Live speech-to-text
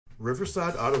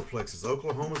Riverside Autoplex is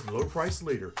Oklahoma's low-price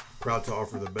leader, proud to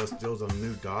offer the best deals on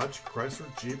new Dodge, Chrysler,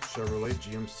 Jeep, Chevrolet,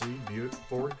 GMC, Buick,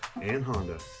 Ford, and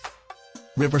Honda.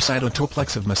 Riverside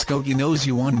Autoplex of Muskogee knows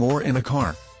you want more in a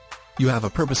car. You have a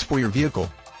purpose for your vehicle.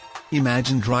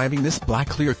 Imagine driving this black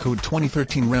clear coat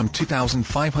 2013 Ram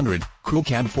 2500 Crew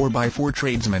Cab 4x4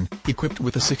 Tradesman, equipped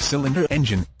with a 6-cylinder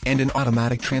engine and an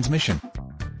automatic transmission.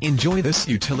 Enjoy this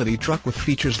utility truck with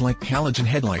features like halogen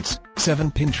headlights,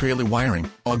 7-pin trailer wiring,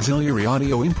 auxiliary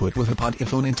audio input with a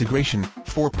pod-iPhone integration,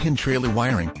 4-pin trailer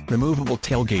wiring, removable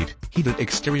tailgate, heated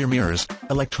exterior mirrors,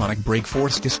 electronic brake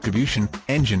force distribution,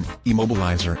 engine,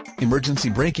 immobilizer, emergency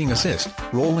braking assist,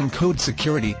 rolling code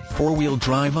security, 4-wheel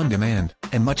drive on demand,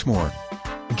 and much more.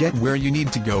 Get where you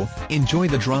need to go, enjoy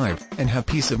the drive, and have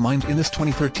peace of mind in this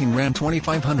 2013 Ram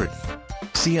 2500.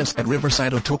 See us at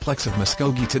Riverside Autoplex of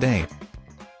Muskogee today.